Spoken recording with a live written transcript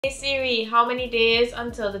Hey Siri, how many days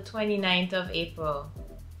until the 29th of April?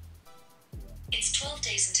 It's 12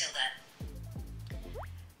 days until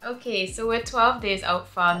then. Okay, so we're 12 days out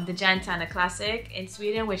from the Tana Classic in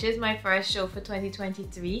Sweden, which is my first show for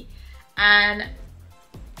 2023. And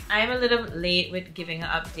I'm a little late with giving an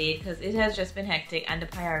update because it has just been hectic and the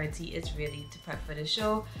priority is really to prep for the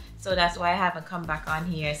show. So that's why I haven't come back on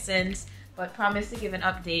here since, but promised to give an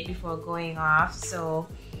update before going off. So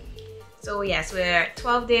yes, we're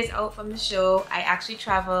 12 days out from the show. I actually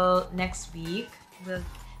travel next week.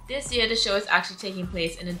 This year the show is actually taking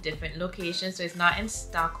place in a different location. So it's not in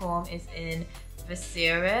Stockholm, it's in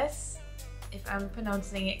Västerås, if I'm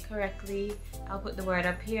pronouncing it correctly. I'll put the word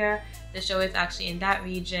up here. The show is actually in that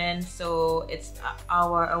region, so it's an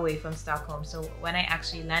hour away from Stockholm. So when I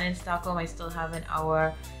actually land in Stockholm, I still have an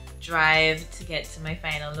hour drive to get to my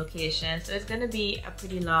final location. So it's gonna be a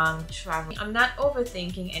pretty long travel. I'm not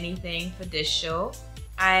overthinking anything for this show.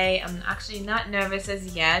 I am actually not nervous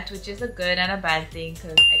as yet, which is a good and a bad thing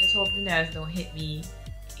because I just hope the nerves don't hit me,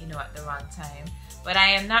 at the wrong time. But I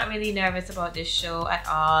am not really nervous about this show at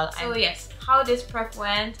all. So yes, how this prep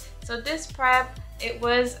went. So this prep, it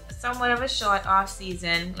was somewhat of a short off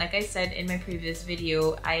season. Like I said in my previous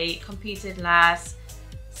video, I competed last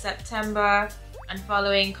September, and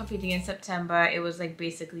following competing in September, it was like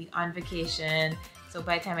basically on vacation. So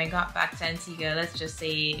by the time I got back to Antigua, let's just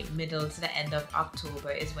say middle to the end of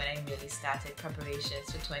October is when I really started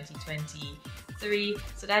preparations for 2023.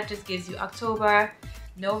 So that just gives you October,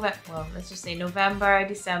 November, well, let's just say November,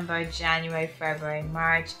 December, January, February,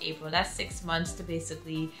 March, April. That's 6 months to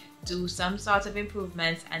basically do some sort of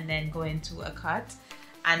improvements and then go into a cut.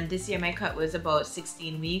 And this year my cut was about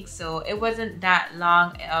 16 weeks, so it wasn't that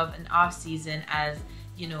long of an off season as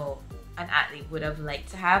an athlete would have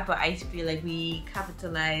liked to have, but I feel like we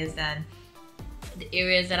capitalized, and the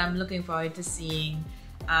areas that I'm looking forward to seeing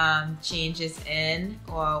changes in,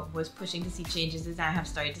 or was pushing to see changes, is I have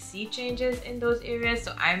started to see changes in those areas.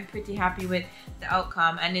 So I'm pretty happy with the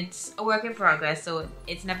outcome, and it's a work in progress, so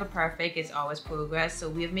it's never perfect, it's always progress. So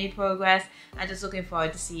we have made progress. I'm just looking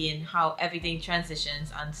forward to seeing how everything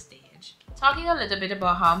transitions on stage. Talking a little bit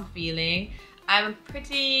about how I'm feeling, I'm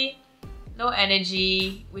pretty low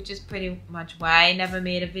energy, which is pretty much why I never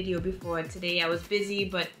made a video before today. I was busy,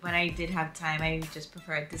 but when I did have time, I just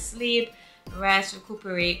preferred to sleep, rest,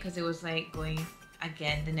 recuperate, because it was like going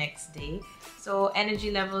again the next day. So energy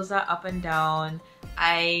levels are up and down.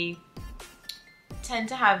 I tend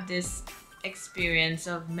to have this experience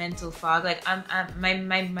of mental fog. Like my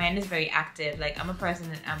mind is very active. Like I'm a person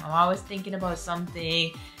that I'm always thinking about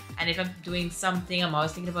something, and if I'm doing something, I'm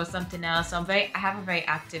always thinking about something else. So I have a very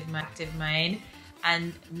active mind.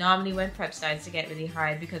 And normally when prep starts to get really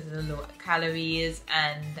hard because of the low calories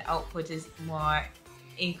and the output is more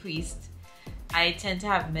increased, I tend to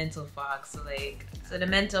have mental fog. So the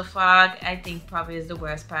mental fog, I think, probably is the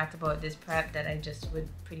worst part about this prep, that I just would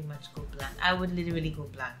pretty much go blank. I would literally go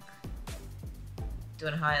blank.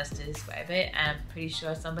 Don't know how else to describe it. I'm pretty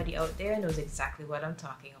sure somebody out there knows exactly what I'm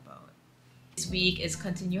talking about. This week is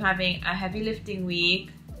continue having a heavy lifting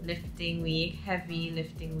week, heavy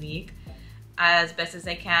lifting week as best as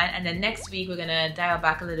I can. And then next week we're gonna dial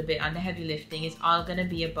back a little bit on the heavy lifting. It's all gonna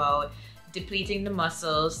be about depleting the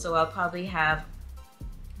muscles. So I'll probably have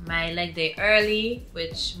my leg day early,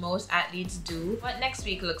 which most athletes do. What next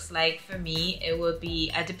week looks like for me, it will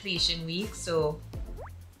be a depletion week. So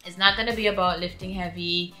it's not gonna be about lifting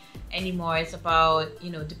heavy anymore. It's about,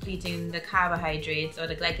 depleting the carbohydrates or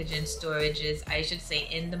the glycogen storages, I should say,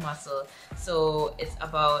 in the muscle. So it's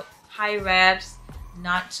about high reps,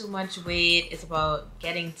 not too much weight. It's about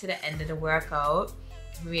getting to the end of the workout,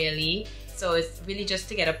 really. So it's really just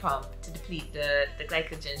to get a pump, to deplete the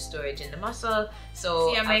glycogen storage in the muscle.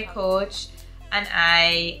 So my coach and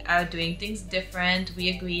I are doing things different. We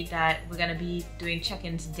agreed that we're gonna be doing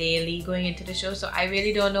check-ins daily going into the show. So I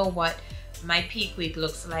really don't know what my peak week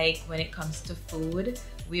looks like when it comes to food.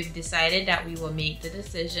 We've decided that we will make the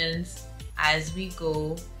decisions as we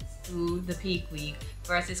go through the peak week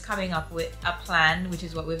versus coming up with a plan, which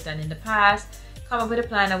is what we've done in the past. Come up with a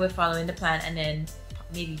plan and we're following the plan and then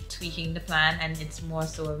maybe tweaking the plan, and it's more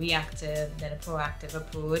so a reactive than a proactive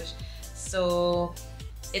approach. So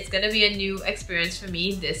it's gonna be a new experience for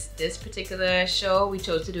me, this particular show. We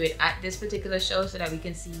chose to do it at this particular show so that we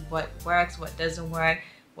can see what works, what doesn't work,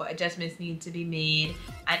 what adjustments need to be made,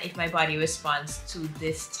 and if my body responds to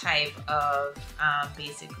this type of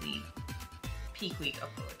basically peak week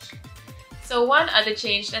approach. So one other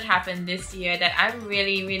change that happened this year that I'm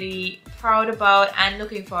really proud about and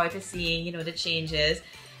looking forward to seeing, the changes,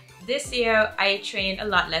 This year I trained a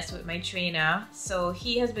lot less with my trainer. So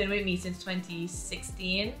he has been with me since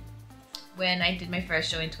 2016 when I did my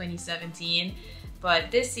first show in 2017.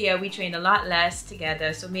 But this year we trained a lot less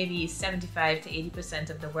together, so maybe 75 to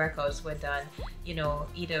 80% of the workouts were done, you know,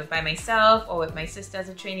 either by myself or with my sister as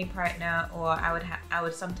a training partner, or I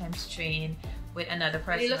would sometimes train with another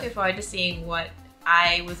person. Really looking forward to seeing what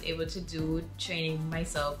I was able to do training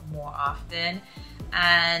myself more often.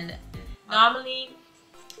 And normally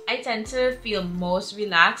I tend to feel most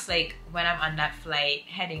relaxed like when I'm on that flight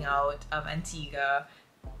heading out of Antigua,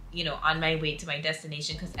 you know, on my way to my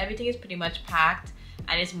destination, because everything is pretty much packed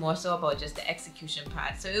and it's more so about just the execution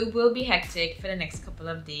part. So it will be hectic for the next couple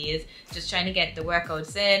of days, just trying to get the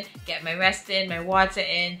workouts in, get my rest in, my water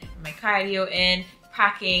in, my cardio in,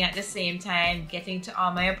 packing at the same time, getting to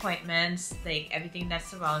all my appointments, like everything that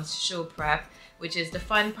surrounds show prep, which is the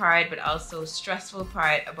fun part but also stressful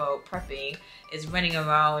part about prepping, is running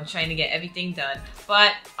around trying to get everything done.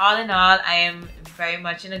 But all in all, I am very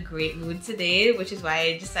much in a great mood today, which is why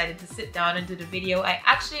I decided to sit down and do the video. I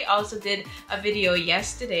actually also did a video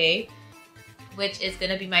yesterday, which is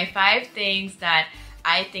gonna be my 5 things that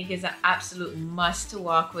I think is an absolute must to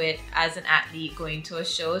walk with as an athlete going to a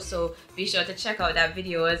show. So be sure to check out that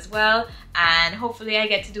video as well. And hopefully I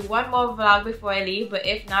get to do one more vlog before I leave. But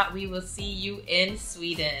if not, we will see you in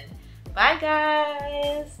Sweden. Bye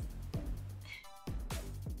guys!